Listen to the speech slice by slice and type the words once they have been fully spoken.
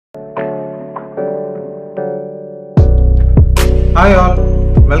Hi all,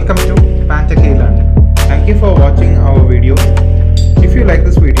 welcome to Pantechelearning. Thank you for watching our video. If you like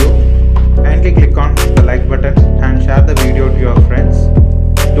this video, kindly click on the like button and share the video to your friends.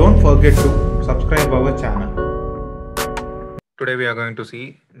 Don't forget to subscribe our channel. Today we are going to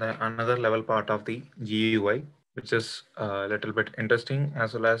see another level part of the GUI, which is a little bit interesting,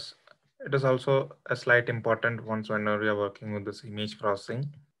 as well as it is also a slight important once whenever we are working with this image processing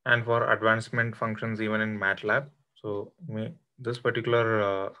and for advancement functions even in MATLAB. So this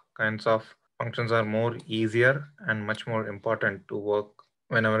particular kinds of functions are more easier and much more important to work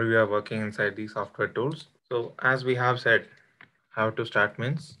whenever we are working inside the software tools. So as we have said, how to start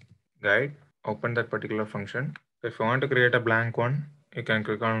means guide, open that particular function. So if you want to create a blank one, you can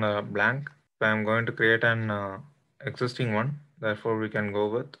click on blank. So I'm going to create an existing one. Therefore, we can go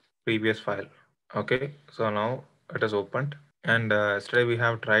with previous file. Okay, so now it is opened. And yesterday we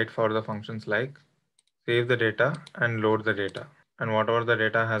have tried for the functions like save the data and load the data. And whatever the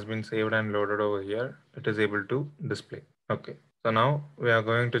data has been saved and loaded over here, it is able to display. Okay, so now we are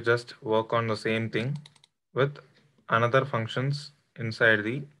going to just work on the same thing with another functions inside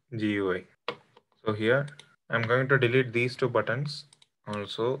the GUI. So here I'm going to delete these two buttons,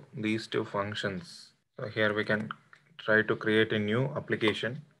 also these two functions. So here we can try to create a new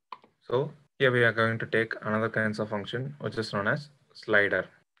application. So here we are going to take another kinds of function which is known as slider.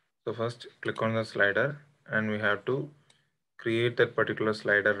 So first click on the slider and we have to create that particular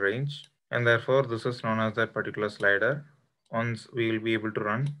slider range, and therefore this is known as that particular slider. Once we will be able to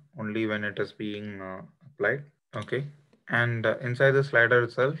run only when it is being applied. Okay, and inside the slider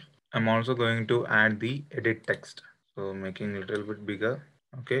itself I'm also going to add the edit text, so making a little bit bigger.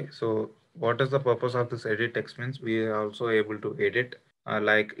 Okay, so what is the purpose of this edit text means we are also able to edit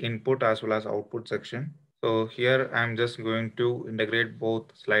like input as well as output section. So here I'm just going to integrate both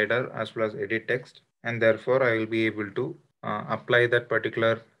slider as well as edit text, and therefore I will be able to apply that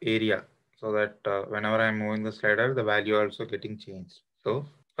particular area, so that whenever I'm moving the slider, the value also getting changed. So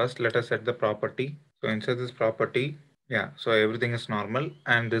first let us set the property. So inside this property, yeah, so everything is normal,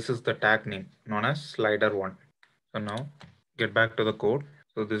 and this is the tag name known as slider1. So now get back to the code.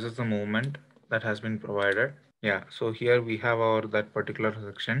 So this is the movement that has been provided. Yeah, so here we have our that particular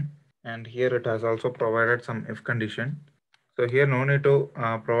section, and here it has also provided some if condition. So here no need to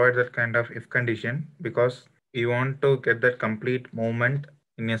provide that kind of if condition, because we want to get that complete movement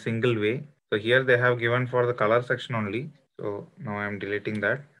in a single way. So here they have given for the color section only. So now I am deleting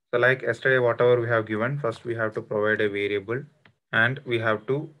that. So like yesterday, whatever we have given, first we have to provide a variable and we have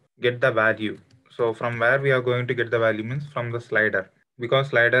to get the value. So from where we are going to get the value means from the slider, because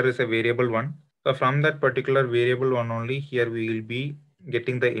slider is a variable one. So from that particular variable one only, here we will be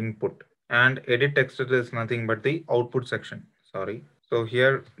getting the input, and edit text is nothing but the output section. Sorry. So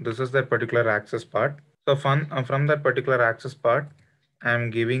here this is that particular access part. So from that particular access part, I am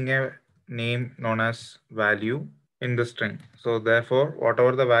giving a name known as value in the string. So therefore,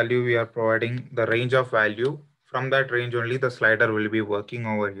 whatever the value we are providing, the range of value, from that range only the slider will be working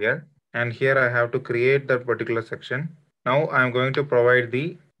over here. And here I have to create that particular section. Now I am going to provide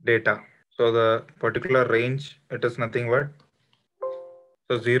the data. So the particular range, it is nothing but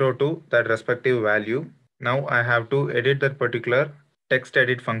so 0 to that respective value. Now I have to edit that particular text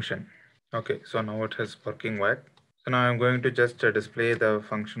edit function. Okay, so now it is working well. So now I'm going to just display the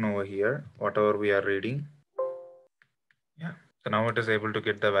function over here, whatever we are reading. Yeah, so now it is able to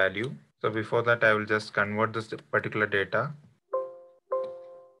get the value. So before that, I will just convert this particular data.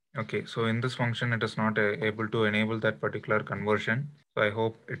 Okay, so in this function, it is not able to enable that particular conversion. So I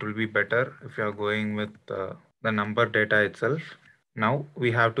hope it will be better if you are going with the number data itself. Now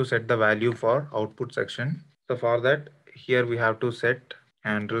we have to set the value for output section. So for that, here we have to set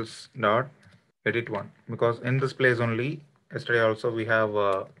handles dot edit one, because in this place only yesterday also we have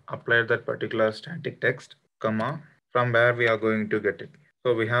applied that particular static text comma from where we are going to get it.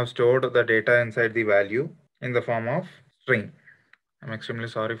 So we have stored the data inside the value in the form of string. I'm extremely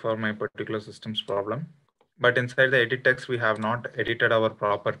sorry for my particular system's problem. But inside the edit text, we have not edited our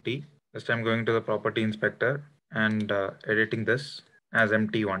property. Just I'm going to the property inspector and editing this as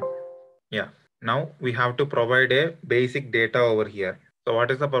empty1. Yeah. Now we have to provide a basic data over here. So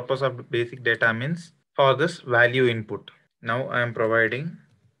what is the purpose of basic data means? For this value input. Now I am providing.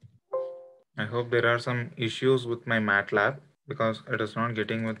 I hope there are some issues with my MATLAB because it is not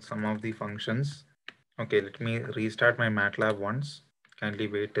getting with some of the functions. Okay, let me restart my MATLAB once. Kindly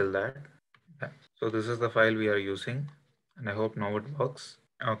wait till that. Yeah. So this is the file we are using, and I hope now it works.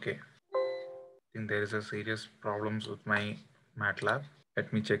 Okay. I think there is a serious problems with my MATLAB.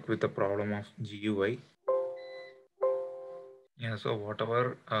 Let me check with the problem of GUI. Yeah, so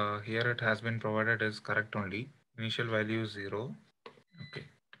whatever here it has been provided is correct only. Initial value is 0. Okay.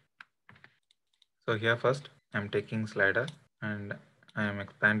 So here first I'm taking slider and I am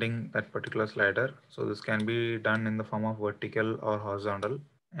expanding that particular slider. So this can be done in the form of vertical or horizontal.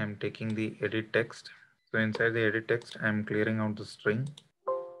 I'm taking the edit text. So inside the edit text I'm clearing out the string.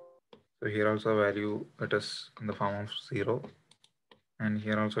 So here also value it is in the form of 0, and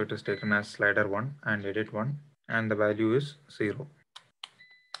here also it is taken as slider 1 and edit 1, and the value is 0.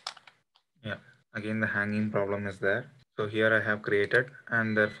 Yeah, again the hanging problem is there. So here I have created,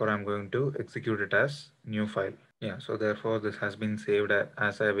 and therefore I'm going to execute it as new file. Yeah, so therefore this has been saved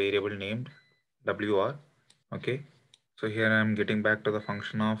as a variable named WR. Okay, so here I'm getting back to the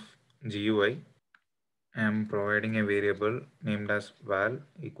function of GUI. I am providing a variable named as val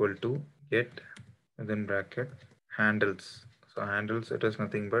equal to get within bracket handles. So handles, it is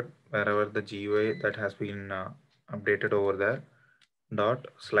nothing but wherever the GUI that has been updated over there dot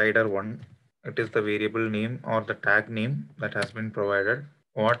slider 1. It is the variable name or the tag name that has been provided.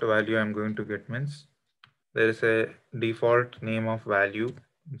 What value I'm going to get means there is a default name of value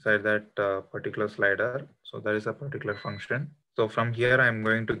inside that particular slider. So there is a particular function. So from here I'm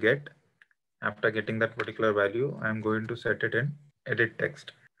going to get, after getting that particular value, I'm going to set it in edit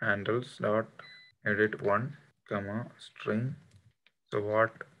text handles dot edit 1 comma string. So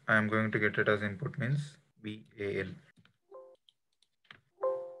what I'm going to get it as input means VAL.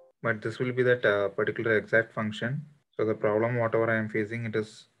 But this will be that particular exact function. So the problem whatever I am facing, it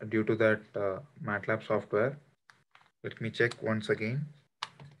is due to that MATLAB software. Let me check once again.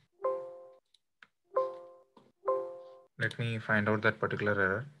 Let me find out that particular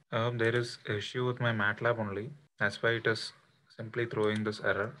error. There is issue with my MATLAB only. That's why it is simply throwing this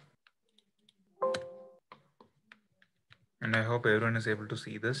error. And I hope everyone is able to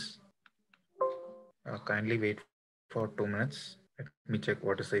see this. Kindly wait for 2 minutes. Let me check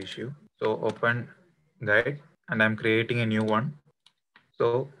what is the issue. So open guide and I'm creating a new one.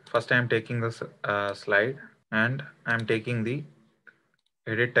 So first I'm taking this slide and I'm taking the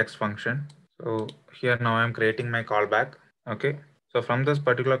edit text function. So here now I'm creating my callback. Okay. So from this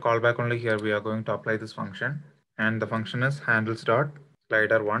particular callback only, here we are going to apply this function, and the function is handles dot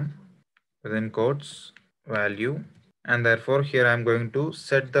slider 1 within quotes value, and therefore here I'm going to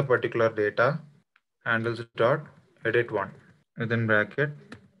set the particular data handles dot edit 1 within bracket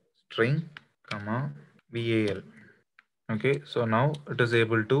string comma VAL. Okay, so now it is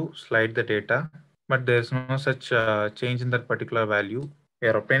able to slide the data, but there is no such change in that particular value. We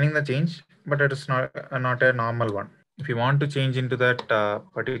are obtaining the change, but it is not a normal one. If you want to change into that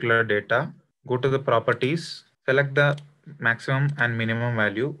particular data, go to the properties, select the maximum and minimum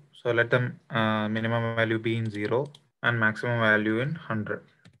value. So let the minimum value be in 0 and maximum value in 100.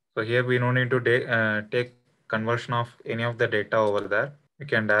 So here we don't need to take conversion of any of the data over there. We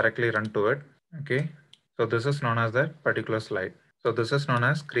can directly run to it. Okay. So this is known as that particular slide. So this is known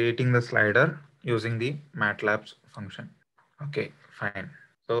as creating the slider using the MATLAB function. Okay, fine.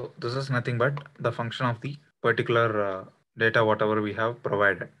 So this is nothing but the function of the particular data whatever we have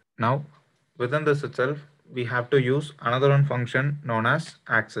provided. Now within this itself we have to use another one function known as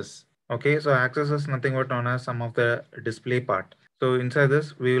axis. Okay, so axis is nothing but known as some of the display part. So inside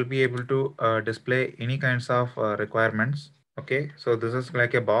this we will be able to display any kinds of requirements. Okay, so this is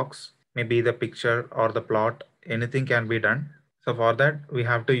like a box, maybe the picture or the plot, anything can be done. So for that we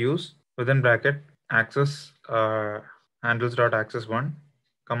have to use within bracket axis handles dot axis 1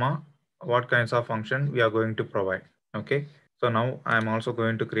 comma what kinds of function we are going to provide. Okay, so now I am also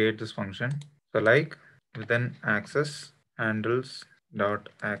going to create this function. So like within axis handles dot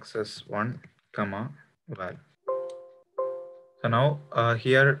axis 1 comma val. So now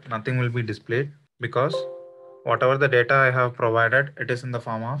here nothing will be displayed because whatever the data I have provided, it is in the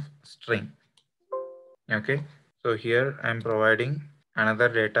form of string. Okay, so here I am providing another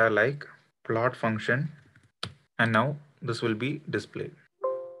data like plot function, and now this will be displayed.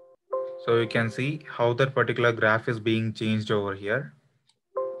 So you can see how that particular graph is being changed over here,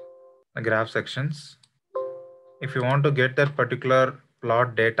 the graph sections. If you want to get that particular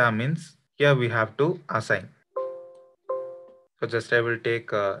plot data means here we have to assign. So just I will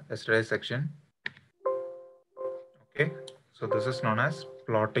take yesterday's section. Okay, so this is known as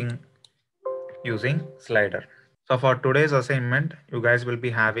plotting using slider. So for today's assignment, you guys will be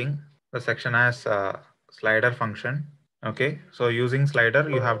having the section as slider function. Okay, so using slider,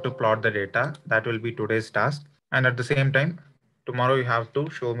 you have to plot the data. That will be today's task. And at the same time, tomorrow you have to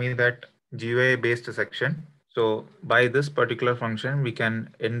show me that GUI based section. So by this particular function, we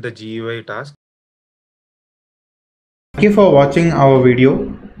can end the GUI task. Thank you for watching our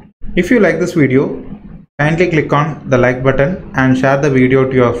video. If you like this video, kindly click on the like button and share the video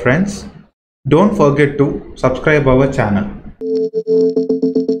to your friends. Don't forget to subscribe our channel.